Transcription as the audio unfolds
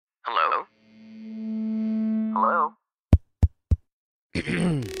Hello? Hello?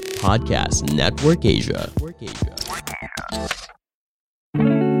 Podcast Network Asia.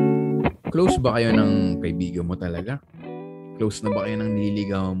 Close ba kayo ng kaibigan mo talaga? Close na ba kayo ng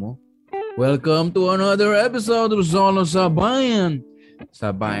nililigawan mo? Welcome to another episode of Solo Sabayan.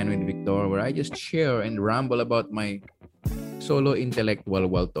 Sabayan with Victor, where I just share and ramble about my solo intellectual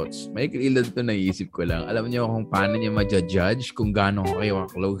wild thoughts. May ilan to naisip ko lang. Alam niyo kung paano niya ma-judge kung gaano kayo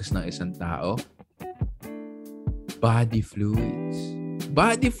close ng isang tao? Body fluids.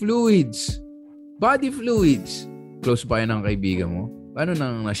 Body fluids. Body fluids. Close ba kayo ng kaibigan mo? Paano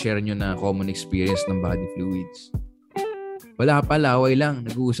nang na-share nyo na common experience ng body fluids? Wala pa, laway lang.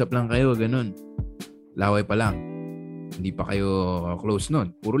 Nag-uusap lang kayo, ganun. Laway pa lang. Hindi pa kayo close nun.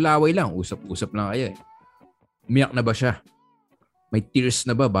 Puro laway lang. Usap-usap lang kayo. Umiyak na ba siya? May tears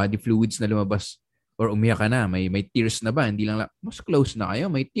na ba? Body fluids na lumabas? Or umiyak ka na? May tears na ba? Hindi lang mas close na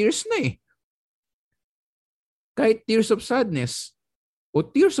kayo. May tears na eh. Kahit tears of sadness o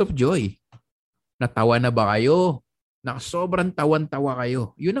tears of joy. Natawa na ba kayo? Sobrang tawan-tawa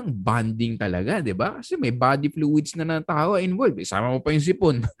kayo. Yun ang bonding talaga, di ba? Kasi may body fluids na natawa involved. Isama mo pa yung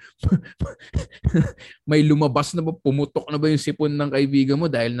sipon. May lumabas na ba, pumutok na ba yung sipon ng kaibigan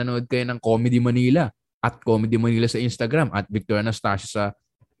mo dahil nanood kayo ng Comedy Manila at Comedy Manila sa Instagram at Victor Anastasia sa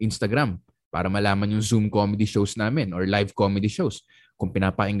Instagram para malaman yung Zoom comedy shows namin or live comedy shows kung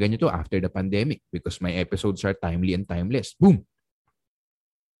pinapakinggan nyo to after the pandemic because my episodes are timely and timeless. Boom!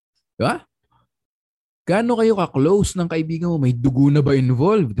 Diba? Gaano kayo ka-close ng kaibigan mo? May dugo na ba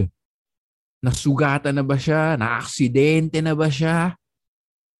involved? Nasugatan na ba siya? Na-aksidente na ba siya?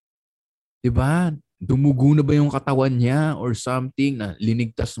 Diba? Dumugo na ba yung katawan niya or something na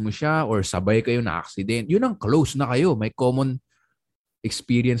linigtas mo siya or sabay kayo na accident? Yun ang close na kayo. May common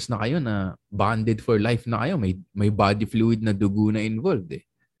experience na kayo na bonded for life na kayo. May body fluid na dugo na involved eh.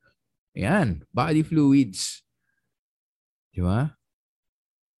 Ayan. Body fluids. Diba?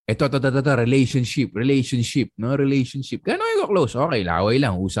 Ito, relationship. No? Relationship. Gano'n kayo close? Okay, laway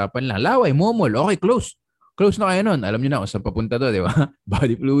lang. Usapan lang. Laway, momol. Okay, close. Close na kayo nun. Alam niyo na kung saan papunta to, di ba?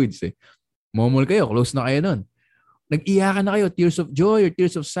 Body fluids eh. Momol kayo. Close na kayo nun. Nag-iyakan na kayo. Tears of joy or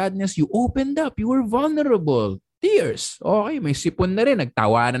tears of sadness. You opened up. You were vulnerable. Tears. Okay, may sipon na rin.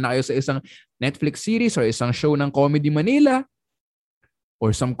 Nagtawanan na kayo sa isang Netflix series or isang show ng Comedy Manila.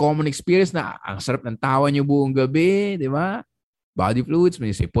 Or some common experience na ang sarap ng tawa niyo buong gabi. Di ba? Body fluids.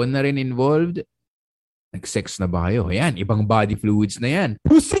 May sipon na rin involved. Nag-sex na ba kayo? Ayan, ibang body fluids na yan.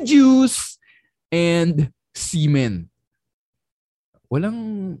 Pussy juice and semen.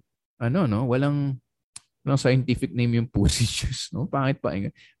 Walang walang scientific name yung pussy juice, no? Pangit pa.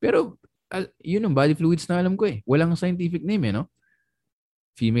 Pero yun ang body fluids na alam ko eh. Walang scientific name eh, no?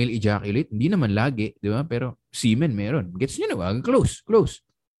 Female ejaculate, hindi naman lagi, di ba? Pero semen meron. Gets nyo na ba? Close.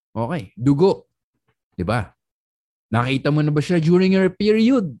 Okay. Dugo. Di ba? Nakita mo na ba siya during her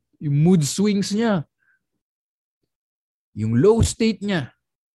period? Yung mood swings niya. Yung low state niya.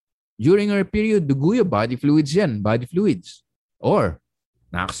 During her period, dugo yung body fluids yan. Body fluids. Or,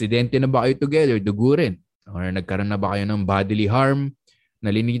 na-aksidente na ba kayo together? Dugo rin. Or nagkaroon na ba kayo ng bodily harm?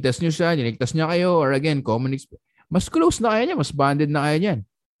 Nalinigtas niyo siya, niligtas niya kayo, or again, common experience. Mas close na kayo niya, mas bonded na kayo niyan.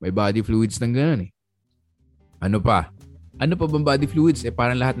 May body fluids ng gano'n eh. Ano pa? Ano pa bang body fluids?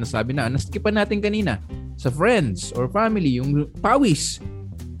 Parang lahat nasabi na. Naskipan natin kanina. Sa friends or family, yung pawis.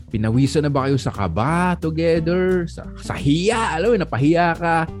 Pinawisan na ba kayo sa kaba together? Sa hiya. Alam mo, napahiya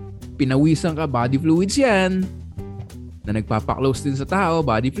ka. Pinawisan ka, body fluids yan. Na nagpapaklose din sa tao,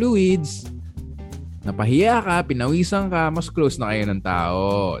 body fluids. Napahiya ka, pinawisan ka, mas close na kayo ng tao.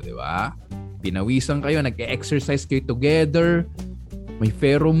 Di ba? Pinawisan kayo, nag-exercise kayo together. May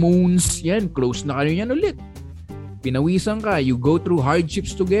pheromones. Yan, close na kayo yan ulit. Pinawisan ka, you go through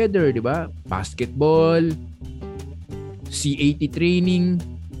hardships together. Di ba? Basketball, C80 training.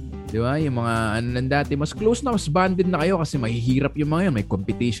 Di ba? Yung mga dati, mas close na, mas bonded na kayo kasi mahihirap yung mga yun. May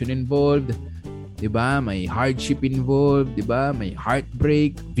competition involved. Diba? May hardship involved, diba? May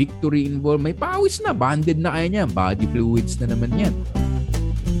heartbreak, victory involved. May pawis na, bonded na kayo niyan. Body fluids na naman yan.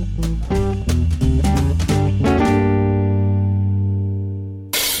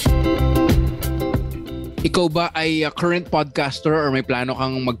 Ikaw ba ay current podcaster or may plano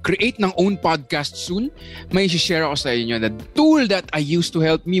kang mag-create ng own podcast soon? May share ako sa inyo the tool that I use to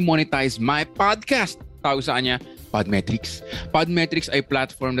help me monetize my podcast. Tawag sa kanya, Podmetrics. Podmetrics ay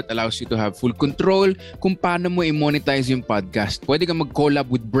platform that allows you to have full control kung paano mo i-monetize yung podcast. Pwede kang mag-collab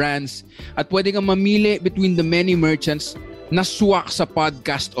with brands at pwede kang mamili between the many merchants na swak sa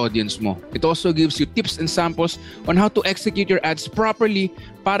podcast audience mo. It also gives you tips and samples on how to execute your ads properly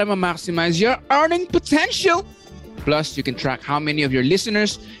para ma-maximize your earning potential. Plus, you can track how many of your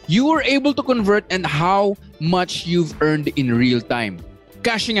listeners you were able to convert and how much you've earned in real time.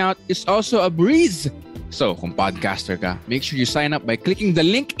 Cashing out is also a breeze. So, kung podcaster ka, make sure you sign up by clicking the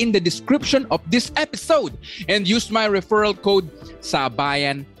link in the description of this episode and use my referral code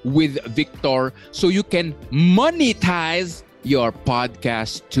Sabayan with Victor so you can monetize your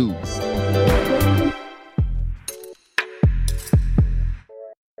podcast too.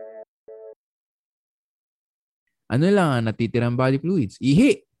 Ano lang ang natitirang body fluids?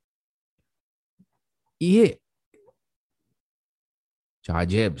 Ihi. Tsaka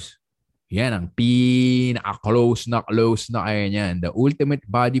jebs. Yan ang pinaka-close na kayo niyan. The ultimate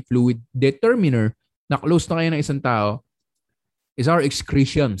body fluid determiner na close na kayo ng isang tao is our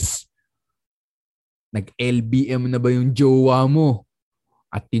excretions. Nag-LBM na ba yung jowa mo?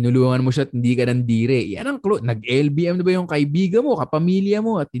 At tinulungan mo siya at hindi ka nandire. Yan ang close. Nag-LBM na ba yung kaibigan mo, kapamilya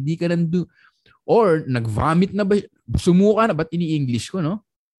mo at hindi ka or nag-vomit na ba? Sumuka na. Ba't ini-English ko, no?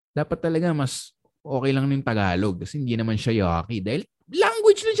 Dapat talaga mas okay lang yung Tagalog kasi hindi naman siya yaki. Dahil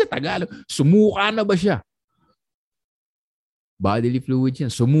language lang siya Tagalog. Sumuka na ba siya? Bodily fluids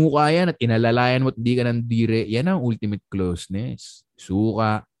yan. Sumuka yan at inalalayan mo at hindi ka nandire. Yan ang ultimate closeness.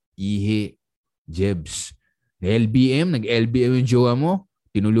 Suka, ihi, jebs. Nag-LBM yung jowa mo,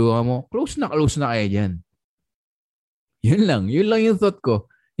 tinulungan mo, close na kayo dyan. Yun lang yung thought ko.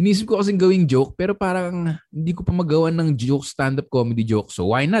 Inisip ko kasing gawing joke pero parang hindi ko pa magawa ng joke, stand-up comedy joke.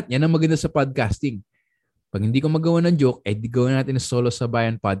 So why not? Yan ang maganda sa podcasting. Pag hindi ko magawa ng joke, di gawin natin a solo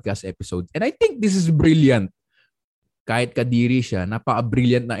Sabayan podcast episode. And I think this is brilliant. Kahit kadiri siya,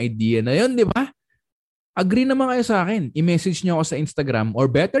 napaka-brilliant na idea na yun, di ba? Agree naman kayo sa akin. I-message nyo ako sa Instagram or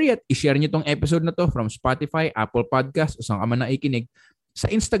better yet, i-share nyo tong episode na to from Spotify, Apple Podcast o saan ka man naikinig sa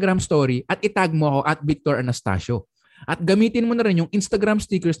Instagram story at itag mo ako at Victor Anastasio. At gamitin mo na rin yung Instagram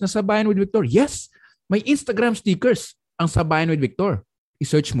stickers na Sabayan with Victor. Yes, may Instagram stickers ang Sabayan with Victor.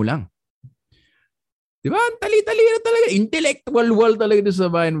 I-search mo lang. Di ba? Tali-tali na talaga. Intellectual wall talaga sa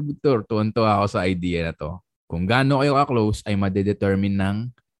Sabayan with Victor. Tuwan-tuwa ako sa idea na to. Kung gaano kayo ka-close ay madedetermine ng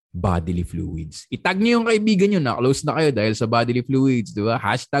bodily fluids. Itag niyo yung kaibigan nyo na close na kayo dahil sa bodily fluids. Di ba?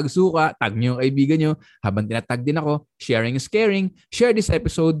 #suka. Tag niyo yung kaibigan nyo. Habang tinatag din ako, sharing is caring. Share this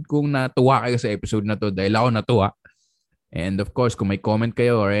episode kung natuwa kayo sa episode na to dahil ako natuwa. And of course, kung may comment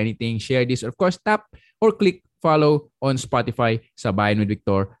kayo or anything, share this. Of course, tap or click follow on Spotify, Sabayan with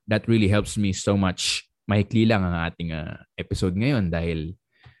Victor. That really helps me so much. Mahikli lang ang ating episode ngayon dahil,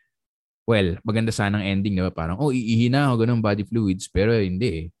 well, maganda sanang ending, diba? Parang, iihi na ako ganun body fluids. Pero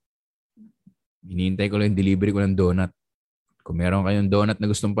hindi eh. Hinihintay ko lang yung delivery ko ng donut. Kung meron kayong donut na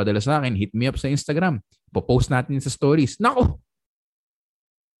gustong padala sa akin, hit me up sa Instagram. Popost natin sa stories. Nako!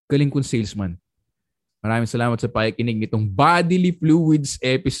 Galing kong salesman. Maraming salamat sa pakikinig nitong Bodily Fluids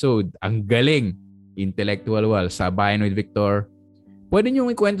episode. Ang galing. Intellectual wall. Sabayan with Victor. Pwede nyo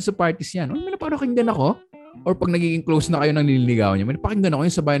ikwento sa parties yan. May napakinggan ako? Or pag nagiging close na kayo ng nililigaw nyo, may napakinggan ako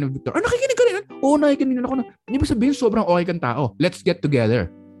yung Sabayan with Victor. Nakikinig ka rin? Oo, nakikinig ako na. Hindi ba sabihin sobrang okay kang tao? Let's get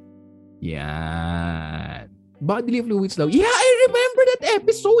together. Yan. Bodily Fluids daw. Yeah, I remember that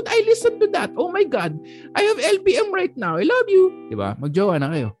episode. I listened to that. Oh my God. I have LBM right now. I love you. Diba? Magjowa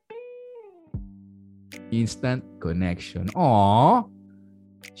na kayo. Instant connection. Aww.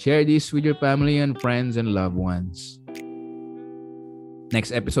 Share this with your family and friends and loved ones.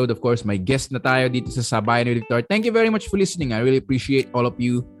 Next episode, of course, may guest na tayo dito sa Sabayan with Victor. Thank you very much for listening. I really appreciate all of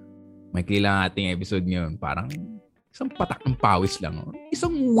you. May kailangan ating episode ngayon. Parang isang patak ng pawis lang.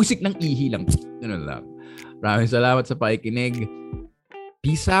 Isang wisik ng ihi lang. Ganun lang. Maraming salamat sa pakikinig.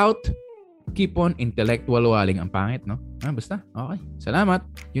 Peace out. Keep on intellectual walling. Ang pangit, no? Basta. Okay. Salamat.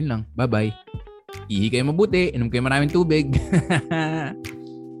 Yun lang. Bye-bye. Ihi kayo mabuti. Inom kayo maraming tubig.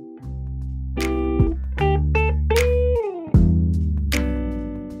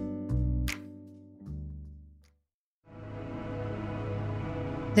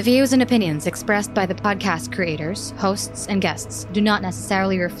 The views and opinions expressed by the podcast creators, hosts, and guests do not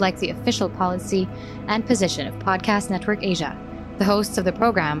necessarily reflect the official policy and position of Podcast Network Asia, the hosts of the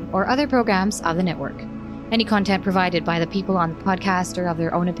program, or other programs of the network. Any content provided by the people on the podcast are of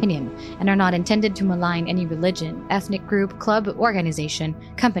their own opinion and are not intended to malign any religion, ethnic group, club, organization,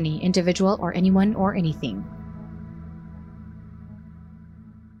 company, individual, or anyone or anything.